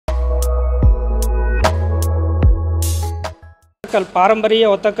பாரம்பரிய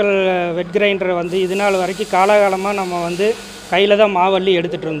ஒத்தக்கல் wet grinder வந்து இது நாள் வரைக்கும் காலகாலமாக நம்ம வந்து கையில் தான் மாவள்ளி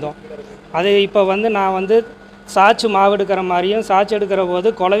எடுத்துகிட்டு இருந்தோம். அது இப்போ வந்து நான் வந்து சாச்சு மாவு எடுக்கிற மாதிரியும் சாச்சு எடுக்கிற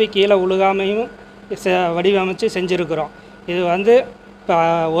போது குழவி கீழே உழுகாமையும் வடிவமைச்சு செஞ்சுருக்கிறோம். இது வந்து இப்போ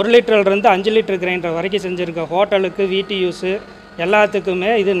 1 லிட்டர்லேருந்து 5 லிட்டர் கிரைண்டர் வரைக்கும் செஞ்சுருக்கோம். ஹோட்டலுக்கு வீட்டு யூஸு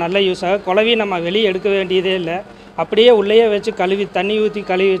எல்லாத்துக்குமே இது நல்ல யூஸாக குழவி நம்ம வெளியே எடுக்க வேண்டியதே இல்லை. அப்படியே உள்ளேயே வச்சு கழுவி தண்ணி ஊற்றி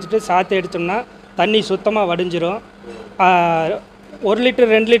கழுவி வச்சுட்டு சாத்து எடுத்தோம்னா தண்ணி சுத்தமாக வடிஞ்சிரும். 1 லிட்டர்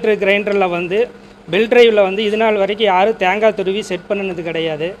 2 லிட்டர் கிரைண்டரில் வந்து பெல் ட்ரைவில் வந்து இது நாள் வரைக்கும் யாரும் தேங்காய் துருவி செட் பண்ணினது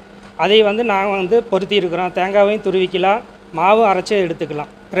கிடையாது. அதை வந்து நாங்கள் வந்து பொருத்தி இருக்கிறோம். தேங்காவையும் துருவிக்கலாம், மாவும் அரைச்சி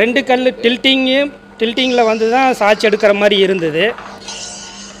எடுத்துக்கலாம். 2 கல் டில்ட்டிங்கில் வந்து தான் சாய்ச்சி எடுக்கிற மாதிரி இருந்தது.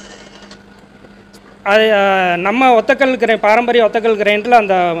 அது நம்ம பாரம்பரிய ஒத்தக்கல் கிரைண்டரில்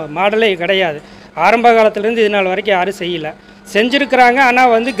அந்த மாடலே கிடையாது. ஆரம்ப காலத்துலேருந்து இது நாள் வரைக்கும் யாரும் செய்யலை. செஞ்சுருக்கிறாங்க,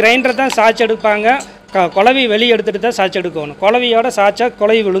 ஆனால் வந்து கிரைண்டர் தான் சாய்ச்சி எடுப்பாங்க. குழவி வெளியே எடுத்துகிட்டு தான் சாய்ச்சி எடுக்கணும். குழவியோட சாய்ச்சா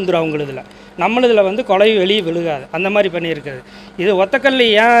குழவி விழுந்துடும் அவங்களுதில். நம்மளதில் வந்து குழவி வெளியே விழுகாது. அந்த மாதிரி பண்ணியிருக்குது. இது ஒத்தக்கல்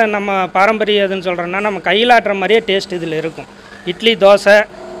ஏன் நம்ம பாரம்பரிய இதுன்னு சொல்கிறோன்னா, நம்ம கையில் ஆட்டுற மாதிரியே டேஸ்ட் இதில் இருக்கும். இட்லி, தோசை,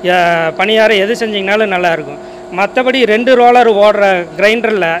 பணியாரம் எது செஞ்சிங்கனாலும் நல்லாயிருக்கும். மற்றபடி 2 ரோலர் ஓடுற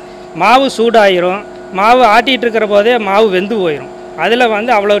கிரைண்டரில் மாவு சூடாயிரும். மாவு ஆட்டிகிட்டு இருக்கிற போதே மாவு வெந்து போயிடும். அதில்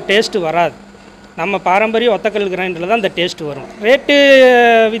வந்து அவ்வளோ டேஸ்ட்டு வராது. நம்ம பாரம்பரிய ஒத்தக்கல் கிரைண்டரில் தான் இந்த டேஸ்ட்டு வரும். ரேட்டு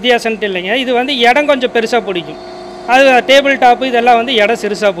வித்தியாசம்ட்டு இல்லைங்க. இது வந்து இடம் கொஞ்சம் பெருசாக பிடிக்கும். அது டேபிள் டாப்பு இதெல்லாம் வந்து இடம்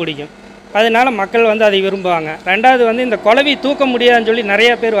சிறுசாக பிடிக்கும். அதனால மக்கள் வந்து அதை விரும்புவாங்க. 2வது வந்து இந்த குழவி தூக்க முடியாதுன்னு சொல்லி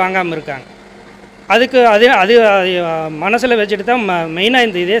நிறையா பேர் வாங்காமல் இருக்காங்க. அதுக்கு அது மனசில் வச்சுட்டு தான் மெயினாக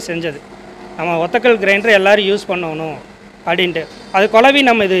இந்த இதே செஞ்சது. நம்ம ஒத்தக்கல் கிரைண்டர் எல்லோரும் யூஸ் பண்ணணும் அப்படின்ட்டு. அது குழவி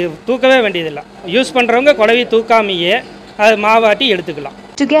நம்ம இது தூக்கவே வேண்டியதில்லை. யூஸ் பண்ணுறவங்க குழவி தூக்காமையே அது மாவாட்டி எடுத்துக்கலாம்.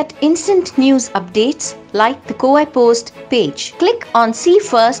 To get instant news updates, like the Kowai Post page. Click on See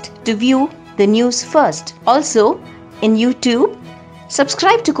First to view the news first. Also, in YouTube,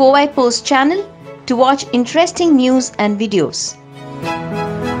 subscribe to Kowai Post channel to watch interesting news and videos.